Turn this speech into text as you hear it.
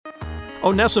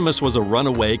Onesimus was a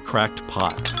runaway cracked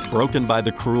pot, broken by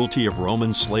the cruelty of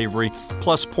Roman slavery,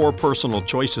 plus poor personal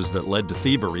choices that led to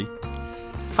thievery.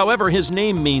 However, his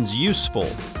name means useful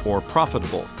or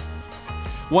profitable.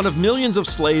 One of millions of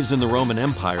slaves in the Roman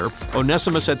Empire,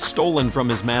 Onesimus had stolen from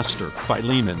his master,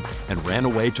 Philemon, and ran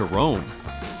away to Rome.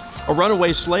 A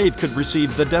runaway slave could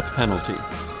receive the death penalty.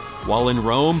 While in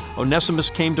Rome,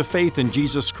 Onesimus came to faith in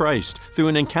Jesus Christ through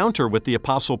an encounter with the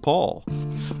Apostle Paul.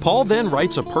 Paul then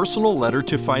writes a personal letter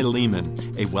to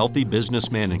Philemon, a wealthy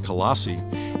businessman in Colossae,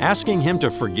 asking him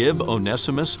to forgive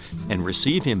Onesimus and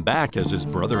receive him back as his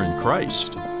brother in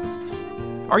Christ.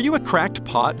 Are you a cracked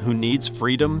pot who needs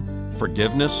freedom,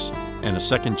 forgiveness, and a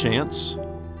second chance?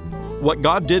 What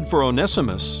God did for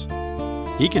Onesimus,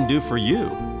 He can do for you.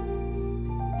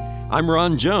 I'm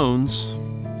Ron Jones,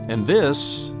 and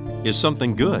this is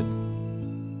Something Good.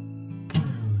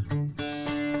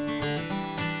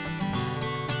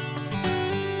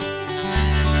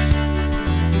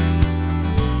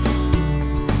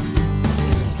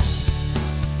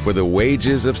 For the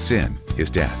wages of sin is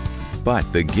death,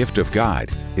 but the gift of God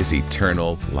is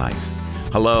eternal life.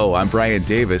 Hello, I'm Brian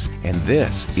Davis, and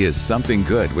this is Something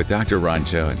Good with Dr. Ron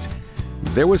Jones.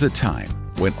 There was a time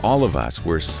when all of us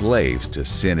were slaves to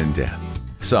sin and death.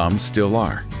 Some still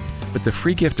are, but the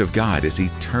free gift of God is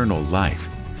eternal life.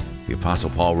 The Apostle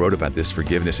Paul wrote about this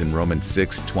forgiveness in Romans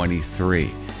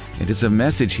 6:23, and it's a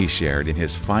message he shared in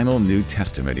his final New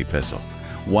Testament epistle,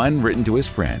 one written to his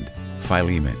friend,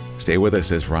 Philemon. Stay with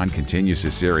us as Ron continues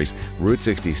his series, Route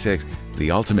 66,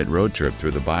 the ultimate road trip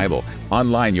through the Bible.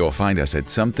 Online, you'll find us at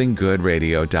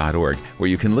somethinggoodradio.org, where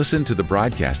you can listen to the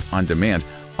broadcast on demand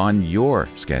on your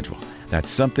schedule.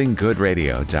 That's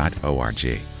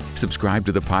somethinggoodradio.org. Subscribe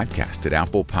to the podcast at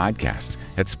Apple Podcasts,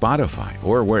 at Spotify,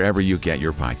 or wherever you get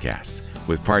your podcasts.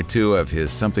 With part 2 of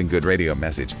his Something Good Radio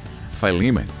message,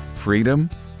 Philemon, Freedom,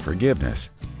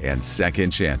 Forgiveness, and Second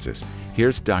Chances.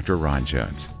 Here's Dr. Ron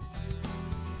Jones.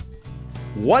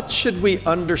 What should we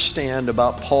understand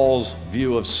about Paul's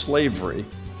view of slavery?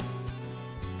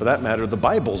 For that matter, the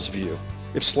Bible's view.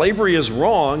 If slavery is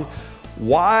wrong,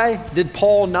 why did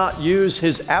Paul not use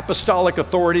his apostolic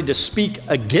authority to speak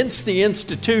against the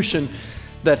institution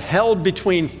that held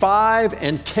between 5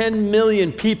 and 10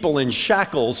 million people in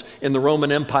shackles in the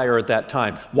Roman Empire at that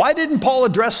time? Why didn't Paul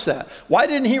address that? Why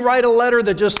didn't he write a letter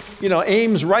that just,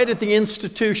 aims right at the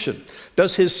institution?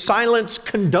 Does his silence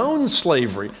condone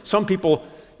slavery? Some people,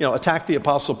 attack the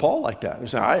Apostle Paul like that. They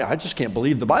say, I just can't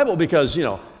believe the Bible because,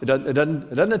 it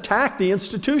doesn't attack the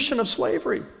institution of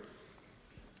slavery.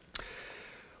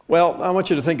 Well, I want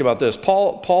you to think about this.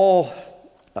 Paul,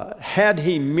 had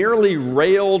he merely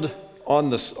railed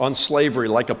on slavery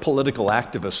like a political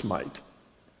activist might,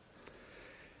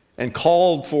 and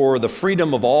called for the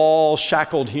freedom of all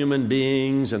shackled human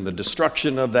beings and the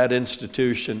destruction of that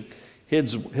institution,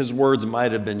 his words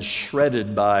might have been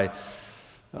shredded by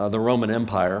the Roman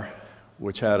Empire,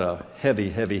 which had a heavy,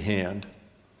 heavy hand,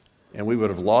 and we would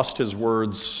have lost his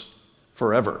words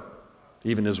forever,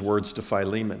 even his words to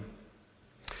Philemon.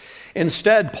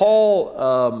 Instead, Paul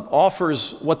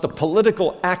offers what the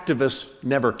political activist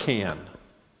never can.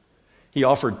 He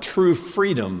offered true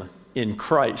freedom in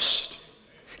Christ.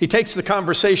 He takes the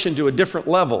conversation to a different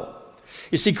level.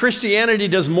 You see, Christianity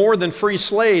does more than free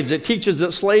slaves. It teaches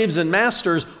that slaves and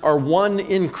masters are one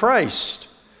in Christ.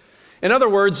 In other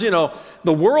words, the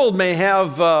world may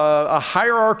have a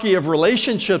hierarchy of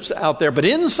relationships out there, but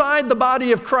inside the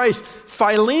body of Christ,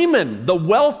 Philemon, the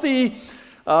wealthy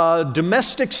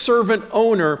domestic servant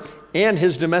owner, and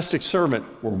his domestic servant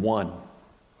were one.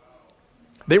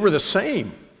 They were the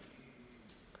same.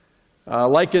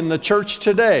 Like in the church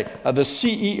today, the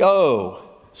CEO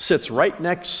sits right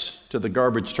next to the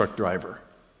garbage truck driver,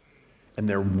 and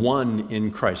they're one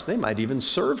in Christ. They might even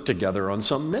serve together on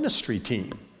some ministry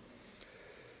team.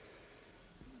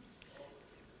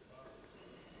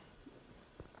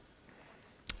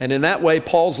 And in that way,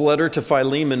 Paul's letter to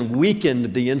Philemon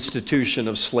weakened the institution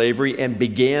of slavery and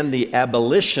began the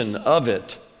abolition of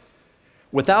it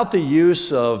without the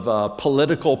use of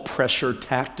political pressure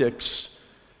tactics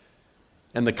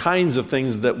and the kinds of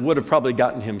things that would have probably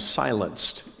gotten him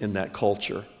silenced in that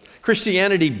culture.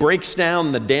 Christianity breaks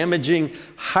down the damaging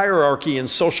hierarchy in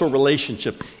social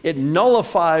relationship. It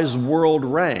nullifies world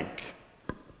rank.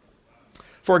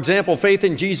 For example, faith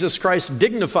in Jesus Christ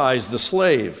dignifies the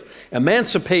slave,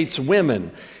 emancipates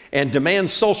women, and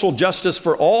demands social justice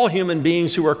for all human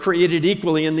beings who are created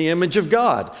equally in the image of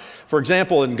God. For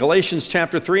example, in Galatians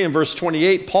chapter 3 and verse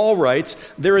 28, Paul writes,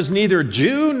 "There is neither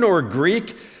Jew nor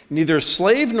Greek, neither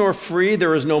slave nor free,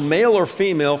 there is no male or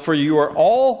female, for you are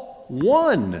all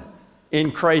one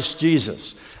in Christ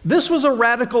Jesus. This was a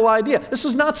radical idea. This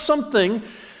is not something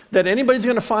that anybody's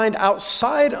going to find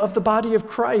outside of the body of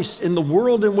Christ in the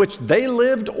world in which they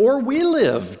lived or we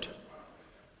lived.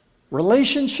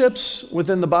 Relationships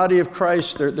within the body of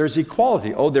Christ, there's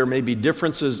equality. Oh, there may be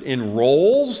differences in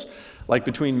roles, like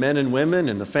between men and women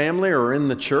in the family or in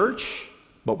the church,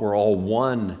 but we're all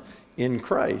one in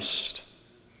Christ.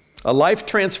 A life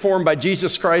transformed by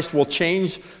Jesus Christ will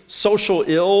change social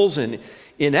ills and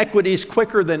inequities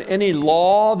quicker than any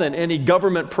law, than any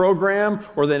government program,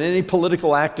 or than any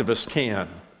political activist can.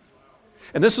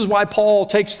 And this is why Paul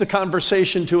takes the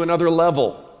conversation to another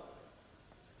level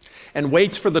and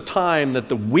waits for the time that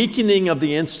the weakening of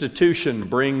the institution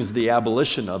brings the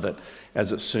abolition of it,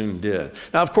 as it soon did.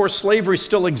 Now, of course, slavery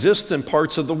still exists in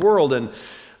parts of the world, and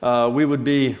we would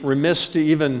be remiss to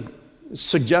even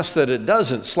suggest that it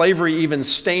doesn't. Slavery even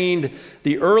stained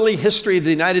the early history of the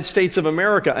United States of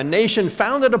America, a nation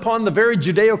founded upon the very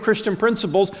Judeo-Christian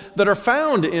principles that are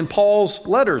found in Paul's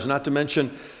letters, not to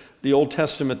mention the Old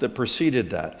Testament that preceded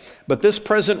that. But this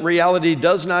present reality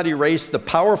does not erase the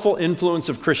powerful influence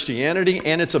of Christianity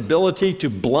and its ability to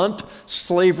blunt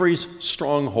slavery's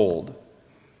stronghold.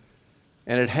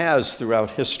 And it has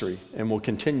throughout history and will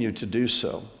continue to do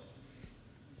so.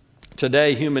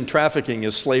 Today, human trafficking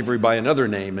is slavery by another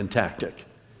name and tactic.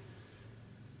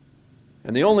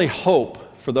 And the only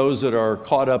hope for those that are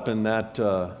caught up in that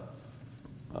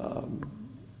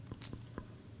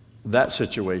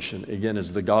situation, again,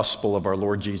 is the gospel of our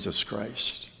Lord Jesus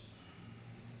Christ.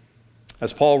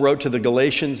 As Paul wrote to the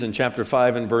Galatians in chapter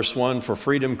 5 and verse 1, "For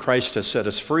freedom Christ has set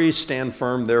us free. Stand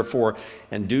firm, therefore,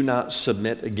 and do not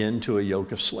submit again to a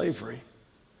yoke of slavery."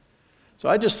 So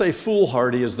I just say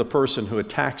foolhardy is the person who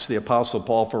attacks the Apostle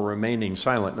Paul for remaining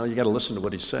silent. No, you got to listen to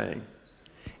what he's saying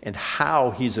and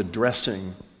how he's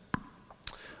addressing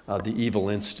the evil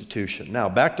institution. Now,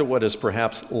 back to what is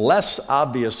perhaps less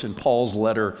obvious in Paul's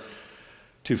letter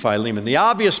to Philemon. The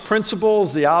obvious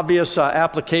principles, the obvious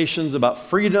applications about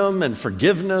freedom and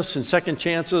forgiveness and second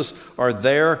chances are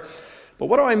there. But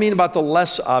what do I mean about the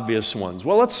less obvious ones?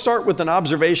 Well, let's start with an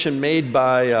observation made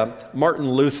by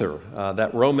Martin Luther,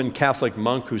 that Roman Catholic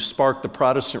monk who sparked the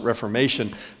Protestant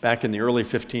Reformation back in the early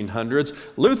 1500s.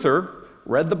 Luther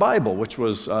read the Bible, which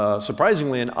was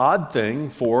surprisingly an odd thing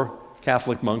for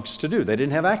Catholic monks to do. They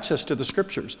didn't have access to the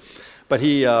scriptures. But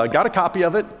he got a copy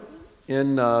of it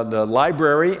in the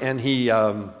library, and he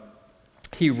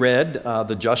read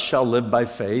 "The just shall live by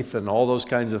faith" and all those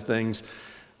kinds of things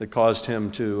that caused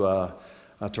him to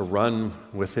run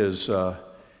with his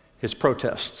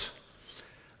protests.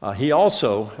 He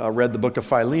also read the book of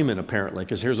Philemon, apparently,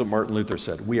 because here's what Martin Luther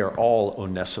said: "We are all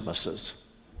Onesimuses."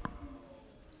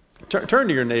 Turn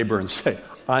to your neighbor and say,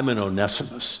 "I'm an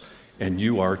Onesimus, and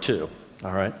you are too."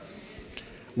 All right?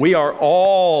 We are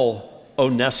all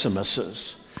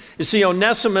Onesimuses. You see,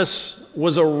 Onesimus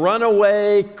was a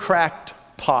runaway cracked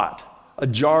pot, a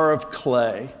jar of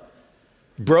clay,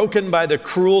 broken by the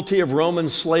cruelty of Roman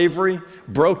slavery,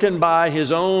 broken by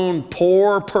his own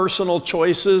poor personal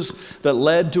choices that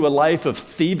led to a life of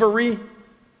thievery.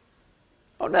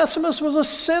 Onesimus was a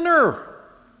sinner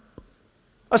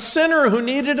who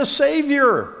needed a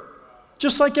savior,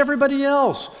 just like everybody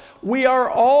else. We are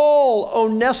all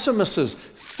Onesimuses,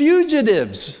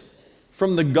 fugitives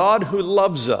from the God who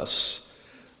loves us.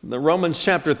 The Romans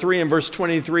chapter 3 and verse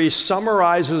 23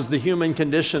 summarizes the human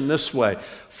condition this way: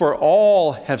 "For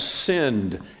all have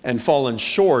sinned and fallen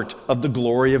short of the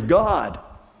glory of God."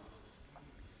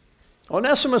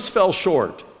 Onesimus fell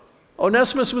short.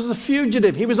 Onesimus was a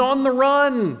fugitive. He was on the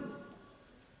run.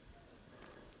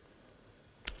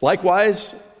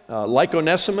 Likewise, like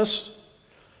Onesimus,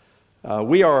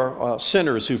 we are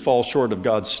sinners who fall short of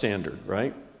God's standard,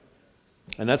 right?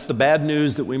 And that's the bad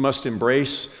news that we must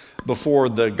embrace before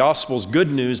the gospel's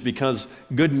good news becomes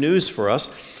good news for us.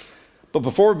 But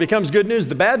before it becomes good news,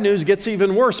 the bad news gets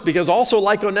even worse, because also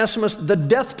like Onesimus, the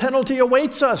death penalty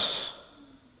awaits us.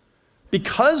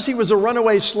 Because he was a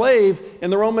runaway slave in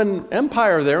the Roman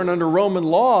Empire there and under Roman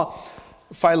law,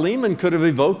 Philemon could have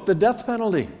evoked the death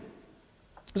penalty.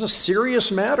 It was a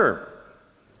serious matter.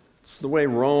 It's the way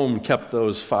Rome kept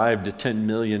those 5 to 10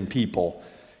 million people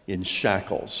in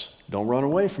shackles. Don't run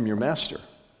away from your master,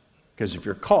 because if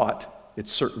you're caught,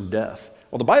 it's certain death.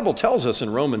 Well, the Bible tells us in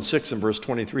Romans 6 and verse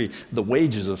 23, the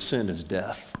wages of sin is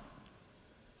death.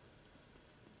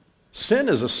 Sin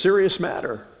is a serious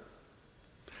matter.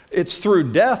 It's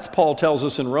through death, Paul tells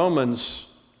us in Romans,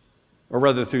 or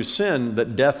rather through sin,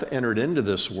 that death entered into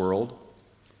this world.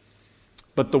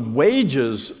 But the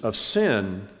wages of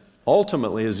sin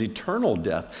ultimately is eternal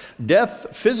death. Death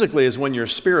physically is when your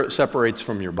spirit separates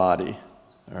from your body,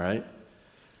 all right?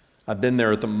 I've been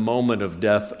there at the moment of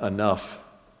death enough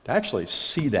to actually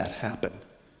see that happen.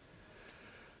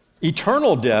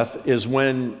 Eternal death is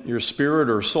when your spirit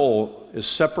or soul is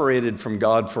separated from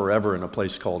God forever in a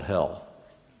place called hell.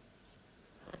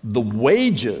 The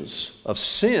wages of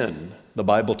sin, the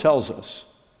Bible tells us,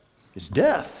 is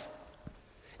death.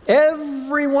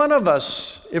 Every one of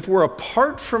us, if we're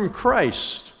apart from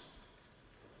Christ,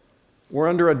 we're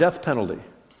under a death penalty.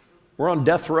 We're on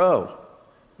death row,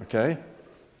 okay?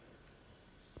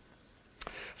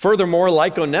 Furthermore,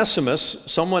 like Onesimus,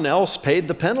 someone else paid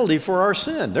the penalty for our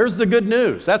sin. There's the good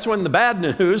news. That's when the bad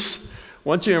news,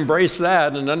 once you embrace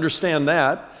that and understand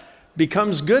that,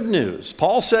 becomes good news.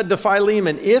 Paul said to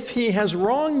Philemon, if he has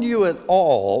wronged you at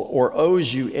all or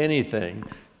owes you anything,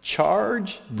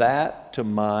 charge that to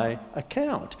my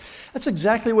account. That's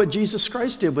exactly what Jesus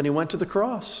Christ did when he went to the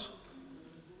cross.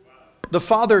 The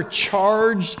Father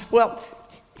charged,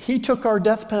 he took our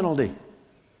death penalty.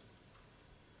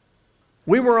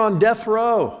 We were on death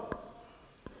row.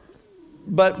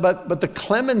 But the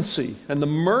clemency and the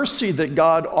mercy that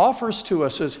God offers to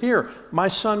us is, here, my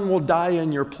son will die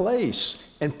in your place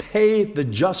and pay the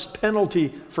just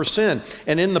penalty for sin.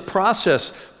 And in the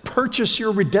process, purchase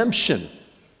your redemption.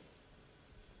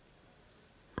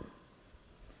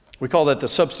 We call that the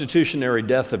substitutionary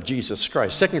death of Jesus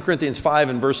Christ. 2 Corinthians 5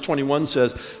 and verse 21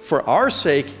 says, for our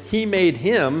sake he made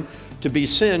him to be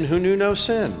sin who knew no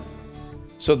sin,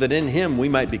 so that in him we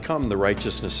might become the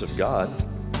righteousness of God.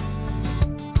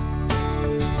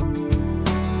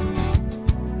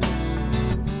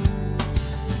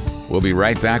 We'll be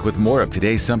right back with more of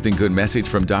today's Something Good message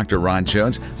from Dr. Ron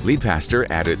Jones, lead pastor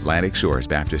at Atlantic Shores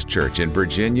Baptist Church in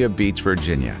Virginia Beach,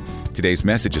 Virginia. Today's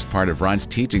message is part of Ron's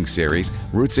teaching series,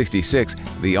 Route 66,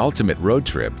 The Ultimate Road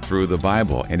Trip Through the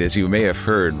Bible. And as you may have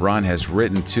heard, Ron has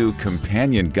written 2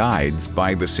 companion guides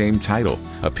by the same title,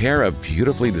 a pair of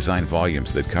beautifully designed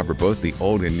volumes that cover both the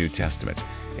Old and New Testaments,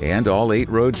 and all 8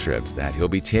 road trips that he'll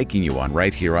be taking you on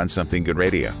right here on Something Good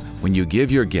Radio. When you give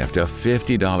your gift of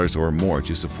 $50 or more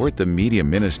to support the media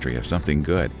ministry of Something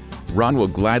Good, Ron will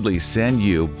gladly send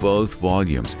you both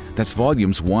volumes. That's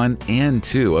volumes 1 and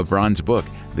 2 of Ron's book,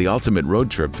 The Ultimate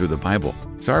Road Trip Through the Bible.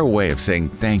 It's our way of saying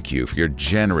thank you for your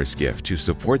generous gift to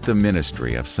support the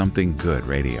ministry of Something Good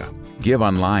Radio. Give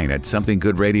online at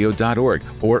somethinggoodradio.org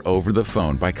or over the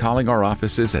phone by calling our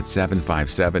offices at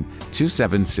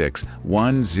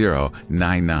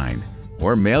 757-276-1099.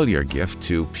 Or mail your gift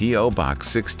to P.O. Box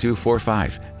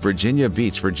 6245, Virginia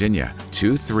Beach, Virginia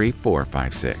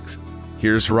 23456.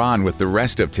 Here's Ron with the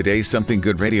rest of today's Something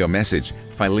Good Radio message,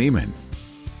 Philemon.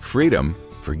 Freedom,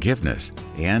 forgiveness,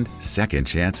 and second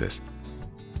chances.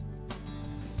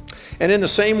 And in the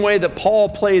same way that Paul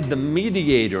played the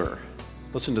mediator,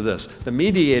 listen to this, the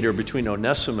mediator between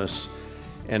Onesimus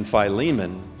and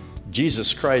Philemon,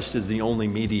 Jesus Christ is the only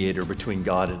mediator between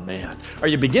God and man. Are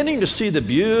you beginning to see the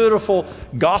beautiful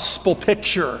gospel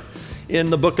picture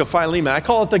in the book of Philemon? I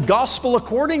call it the gospel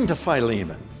according to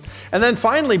Philemon. And then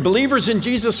finally, believers in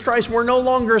Jesus Christ, we're no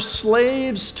longer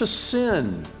slaves to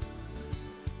sin,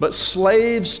 but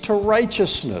slaves to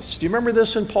righteousness. Do you remember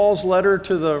this in Paul's letter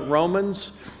to the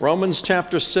Romans? Romans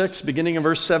chapter 6, beginning in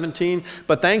verse 17.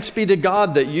 But thanks be to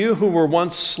God that you who were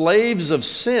once slaves of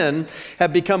sin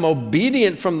have become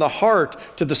obedient from the heart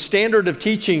to the standard of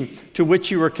teaching to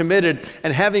which you were committed,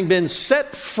 and having been set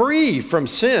free from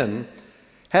sin,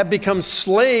 have become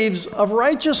slaves of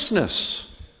righteousness.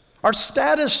 Our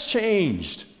status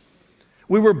changed.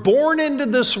 We were born into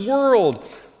this world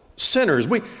sinners.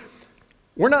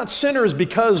 We're not sinners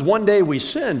because one day we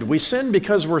sinned. We sinned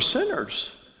because we're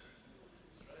sinners.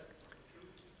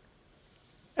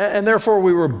 And therefore,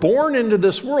 we were born into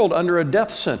this world under a death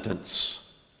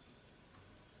sentence,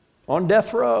 on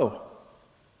death row.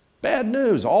 Bad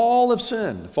news. All have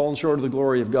sinned, fallen short of the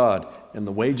glory of God, and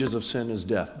the wages of sin is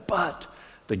death. But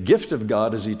the gift of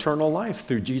God is eternal life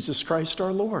through Jesus Christ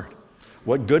our Lord.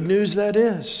 What good news that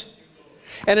is.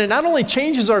 And it not only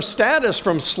changes our status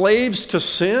from slaves to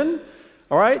sin,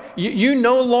 all right? You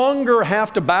no longer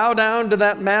have to bow down to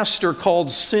that master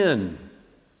called sin.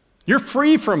 You're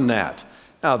free from that.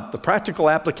 Now, the practical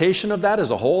application of that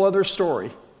is a whole other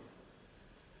story.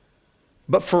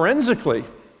 But forensically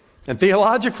and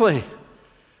theologically,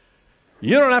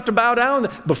 you don't have to bow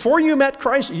down. Before you met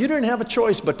Christ, you didn't have a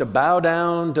choice but to bow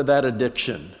down to that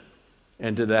addiction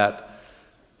and to that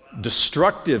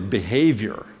destructive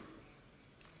behavior.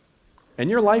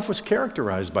 And your life was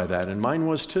characterized by that, and mine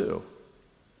was too.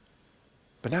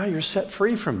 But now you're set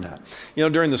free from that. You know,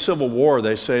 during the Civil War,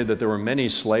 they say that there were many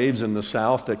slaves in the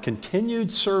South that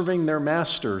continued serving their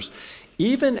masters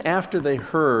even after they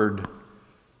heard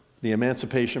the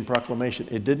Emancipation Proclamation.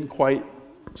 It didn't quite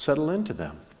settle into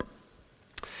them.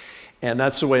 And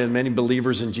that's the way many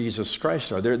believers in Jesus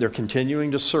Christ are. They're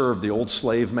continuing to serve the old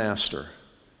slave master,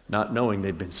 not knowing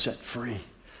they've been set free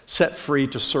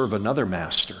to serve another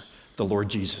master, the Lord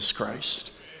Jesus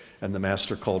Christ, and the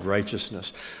master called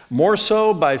righteousness. More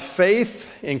so, by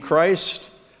faith in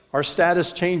Christ, our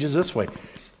status changes this way.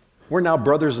 We're now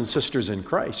brothers and sisters in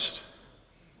Christ.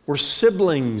 We're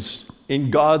siblings in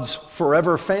God's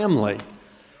forever family.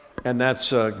 And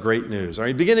that's great news. Are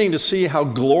you beginning to see how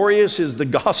glorious is the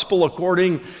gospel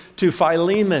according to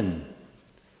Philemon?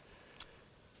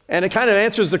 And it kind of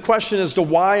answers the question as to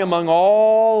why among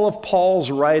all of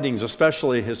Paul's writings,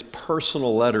 especially his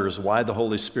personal letters, why the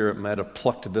Holy Spirit might have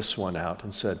plucked this one out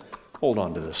and said, hold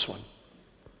on to this one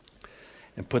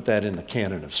and put that in the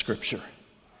canon of Scripture.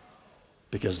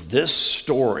 Because this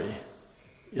story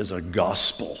is a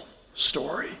gospel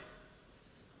story,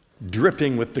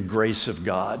 dripping with the grace of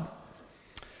God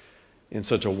in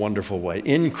such a wonderful way.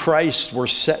 In Christ, we're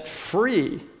set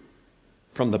free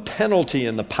from the penalty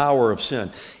and the power of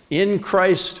sin. In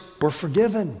Christ, we're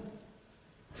forgiven.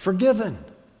 Forgiven.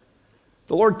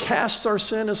 The Lord casts our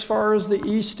sin as far as the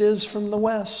east is from the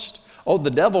west. Oh, the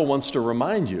devil wants to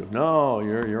remind you, no,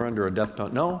 you're under a death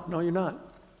penalty. No, you're not.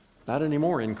 Not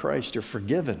anymore. In Christ, you're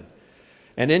forgiven.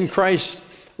 And in Christ,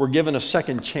 we're given a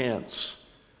second chance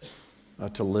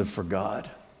to live for God.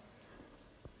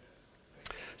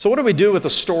 So what do we do with a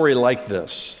story like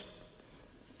this?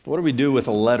 What do we do with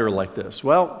a letter like this?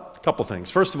 Well, a couple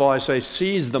things. First of all, I say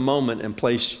seize the moment and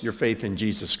place your faith in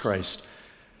Jesus Christ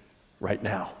right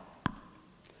now.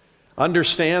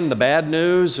 Understand the bad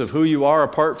news of who you are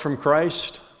apart from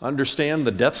Christ. Understand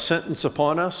the death sentence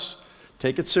upon us.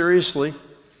 Take it seriously.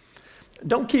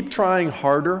 Don't keep trying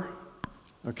harder,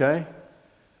 okay?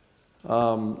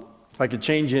 If I could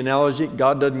change the analogy,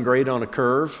 God doesn't grade on a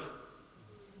curve.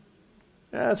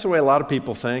 That's the way a lot of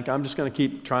people think. I'm just going to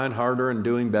keep trying harder and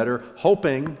doing better,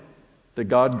 hoping that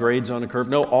God grades on a curve.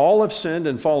 No, all have sinned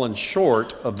and fallen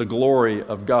short of the glory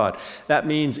of God. That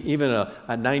means even a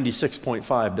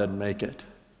 96.5 doesn't make it.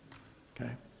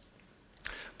 Okay?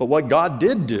 But what God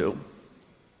did do,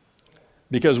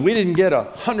 because we didn't get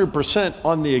 100%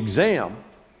 on the exam,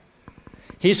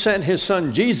 He sent His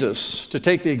Son Jesus to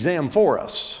take the exam for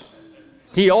us.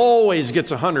 He always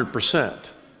gets 100%.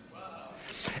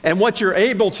 And what you're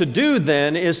able to do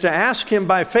then is to ask Him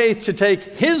by faith to take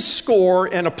His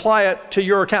score and apply it to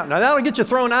your account. Now that'll get you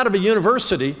thrown out of a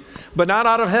university, but not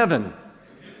out of heaven.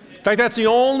 In fact, that's the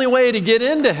only way to get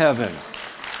into heaven.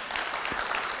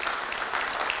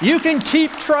 You can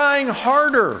keep trying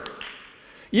harder.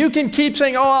 You can keep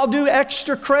saying, oh, I'll do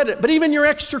extra credit. But even your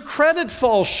extra credit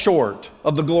falls short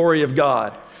of the glory of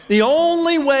God. The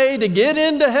only way to get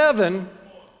into heaven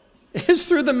is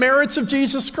through the merits of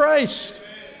Jesus Christ.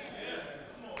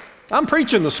 I'm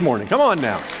preaching this morning. Come on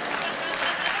now.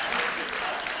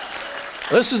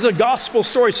 This is a gospel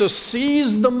story, so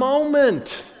seize the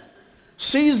moment.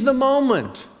 Seize the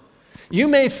moment. You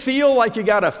may feel like you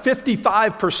got a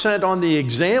 55% on the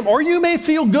exam, or you may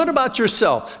feel good about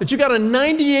yourself, that you got a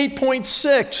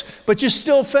 98.6, but you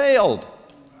still failed.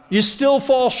 You still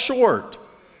fall short.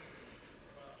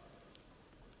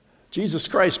 Jesus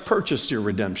Christ purchased your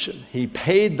redemption. He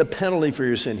paid the penalty for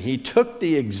your sin. He took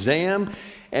the exam,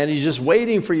 and He's just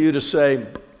waiting for you to say,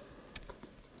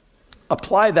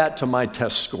 apply that to my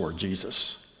test score,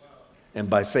 Jesus. And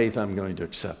by faith, I'm going to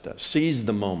accept that. Seize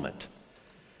the moment.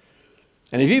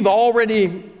 And if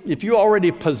you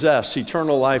already possess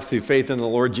eternal life through faith in the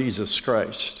Lord Jesus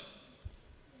Christ,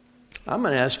 I'm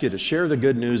going to ask you to share the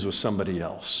good news with somebody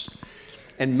else.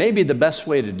 And maybe the best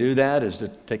way to do that is to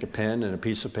take a pen and a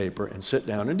piece of paper and sit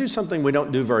down and do something we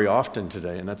don't do very often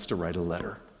today, and that's to write a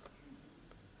letter.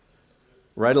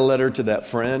 Write a letter to that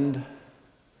friend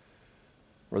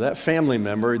or that family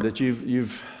member that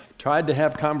you've tried to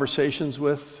have conversations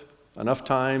with enough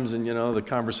times, and the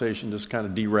conversation just kind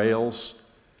of derails.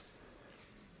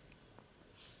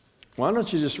 Why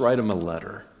don't you just write them a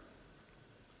letter?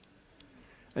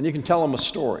 And you can tell them a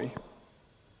story.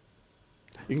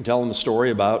 You can tell them a story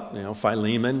about,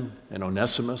 Philemon and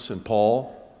Onesimus and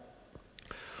Paul.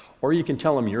 Or you can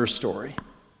tell them your story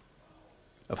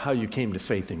of how you came to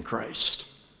faith in Christ.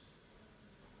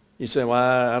 You say,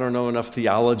 well, I don't know enough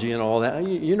theology and all that.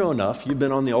 You know enough. You've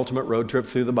been on the ultimate road trip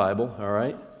through the Bible, all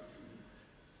right?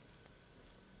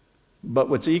 But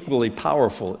what's equally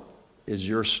powerful is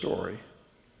your story,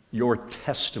 your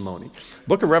testimony.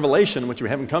 Book of Revelation, which we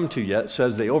haven't come to yet,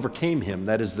 says they overcame him,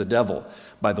 that is the devil,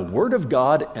 by the word of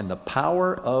God and the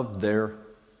power of their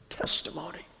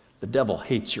testimony. The devil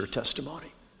hates your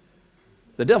testimony.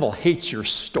 The devil hates your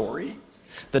story.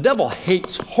 The devil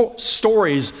hates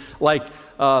stories like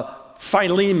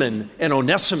Philemon and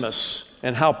Onesimus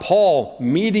and how Paul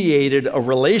mediated a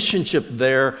relationship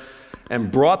there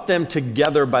and brought them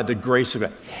together by the grace of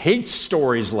God. Hates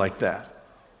stories like that.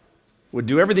 Would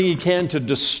do everything he can to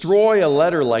destroy a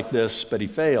letter like this, but he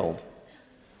failed.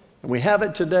 And we have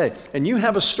it today. And you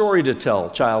have a story to tell,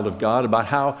 child of God, about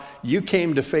how you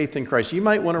came to faith in Christ. You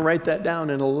might want to write that down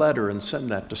in a letter and send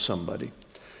that to somebody.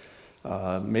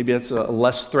 Maybe it's a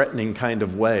less threatening kind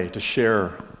of way to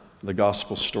share the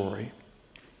gospel story.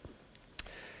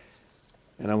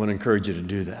 And I want to encourage you to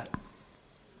do that.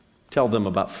 Tell them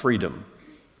about freedom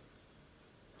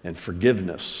and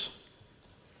forgiveness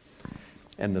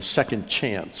and the second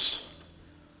chance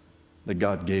that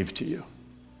God gave to you.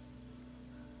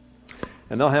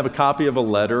 And they'll have a copy of a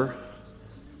letter.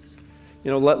 You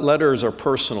know, letters are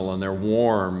personal and they're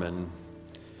warm, and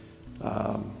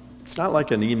it's not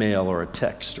like an email or a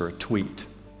text or a tweet.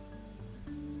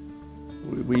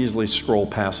 We easily scroll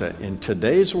past it. In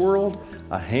today's world,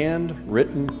 a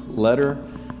handwritten letter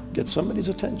gets somebody's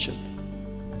attention.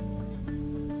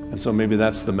 And so maybe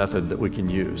that's the method that we can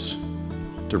use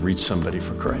to reach somebody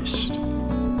for Christ.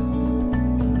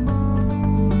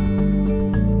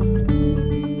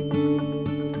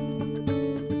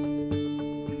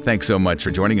 Thanks so much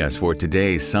for joining us for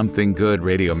today's Something Good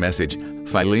radio message.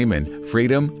 Philemon,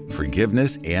 freedom,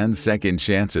 forgiveness, and second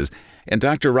chances. And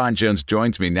Dr. Ron Jones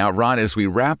joins me now. Ron, as we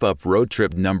wrap up road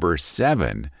trip number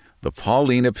 7, the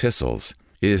Pauline epistles,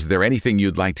 is there anything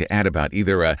you'd like to add about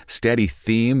either a steady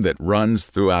theme that runs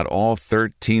throughout all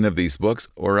 13 of these books,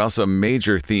 or else a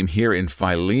major theme here in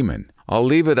Philemon? I'll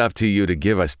leave it up to you to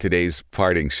give us today's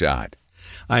parting shot.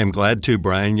 I am glad to,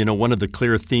 Brian. You know, one of the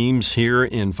clear themes here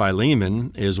in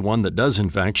Philemon is one that does in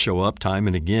fact show up time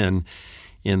and again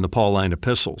in the Pauline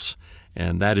epistles,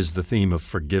 and that is the theme of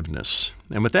forgiveness.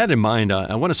 And with that in mind,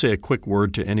 I want to say a quick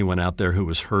word to anyone out there who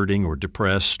is hurting or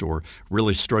depressed or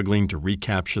really struggling to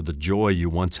recapture the joy you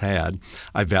once had.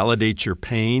 I validate your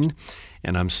pain,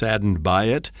 and I'm saddened by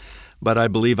it, but I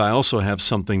believe I also have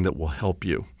something that will help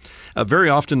you. Very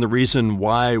often the reason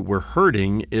why we're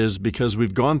hurting is because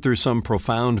we've gone through some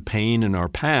profound pain in our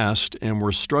past, and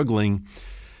we're struggling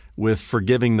with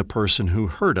forgiving the person who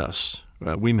hurt us.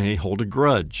 We may hold a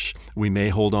grudge. We may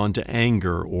hold on to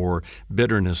anger or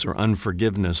bitterness or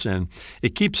unforgiveness, and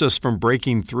it keeps us from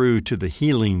breaking through to the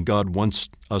healing God wants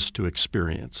us to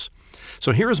experience.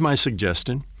 So here is my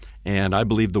suggestion, and I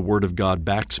believe the Word of God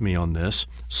backs me on this.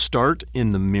 Start in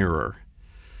the mirror.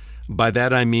 By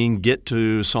that I mean get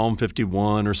to Psalm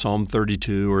 51 or Psalm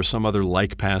 32 or some other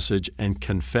like passage and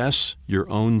confess your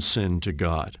own sin to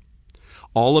God.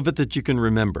 All of it that you can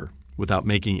remember, without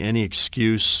making any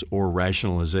excuse or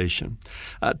rationalization.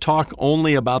 Talk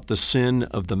only about the sin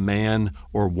of the man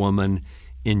or woman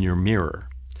in your mirror.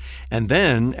 And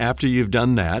then, after you've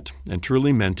done that and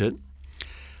truly meant it,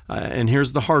 and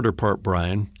here's the harder part,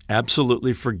 Brian,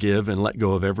 absolutely forgive and let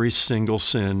go of every single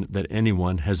sin that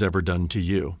anyone has ever done to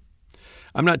you.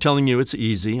 I'm not telling you it's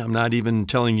easy. I'm not even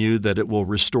telling you that it will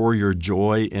restore your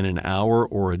joy in an hour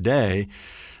or a day.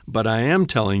 But I am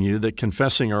telling you that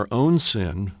confessing our own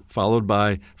sin, followed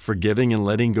by forgiving and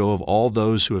letting go of all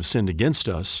those who have sinned against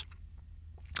us,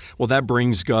 well, that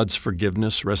brings God's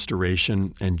forgiveness,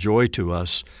 restoration, and joy to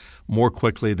us more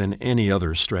quickly than any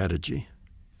other strategy.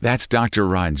 That's Dr.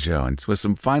 Ron Jones with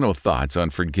some final thoughts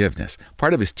on forgiveness,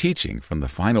 part of his teaching from the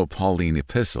final Pauline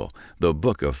epistle, the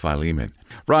book of Philemon.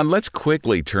 Ron, let's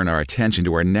quickly turn our attention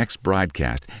to our next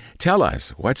broadcast. Tell us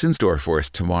what's in store for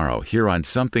us tomorrow here on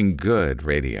Something Good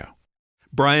Radio.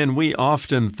 Brian, we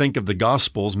often think of the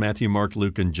Gospels, Matthew, Mark,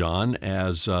 Luke, and John,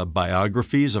 as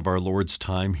biographies of our Lord's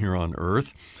time here on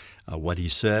earth, what he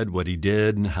said, what he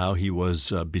did, and how he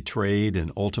was betrayed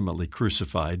and ultimately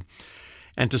crucified.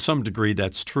 And to some degree,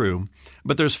 that's true.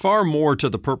 But there's far more to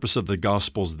the purpose of the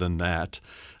Gospels than that.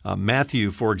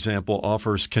 Matthew, for example,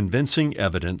 offers convincing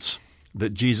evidence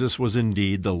that Jesus was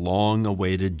indeed the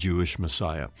long-awaited Jewish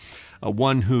Messiah,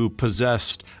 one who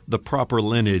possessed the proper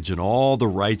lineage and all the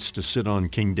rights to sit on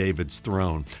King David's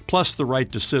throne, plus the right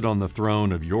to sit on the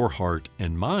throne of your heart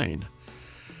and mine.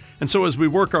 And so as we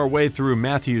work our way through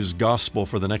Matthew's Gospel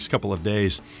for the next couple of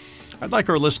days, I'd like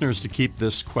our listeners to keep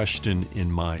this question in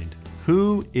mind.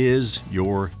 Who is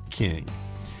your king?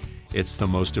 It's the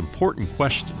most important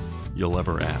question you'll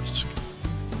ever ask.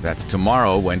 That's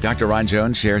tomorrow when Dr. Ron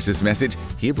Jones shares his message,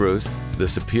 Hebrews, the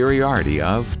superiority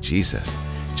of Jesus.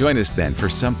 Join us then for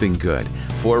Something Good.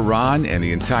 For Ron and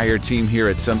the entire team here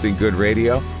at Something Good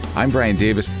Radio, I'm Brian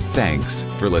Davis. Thanks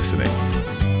for listening.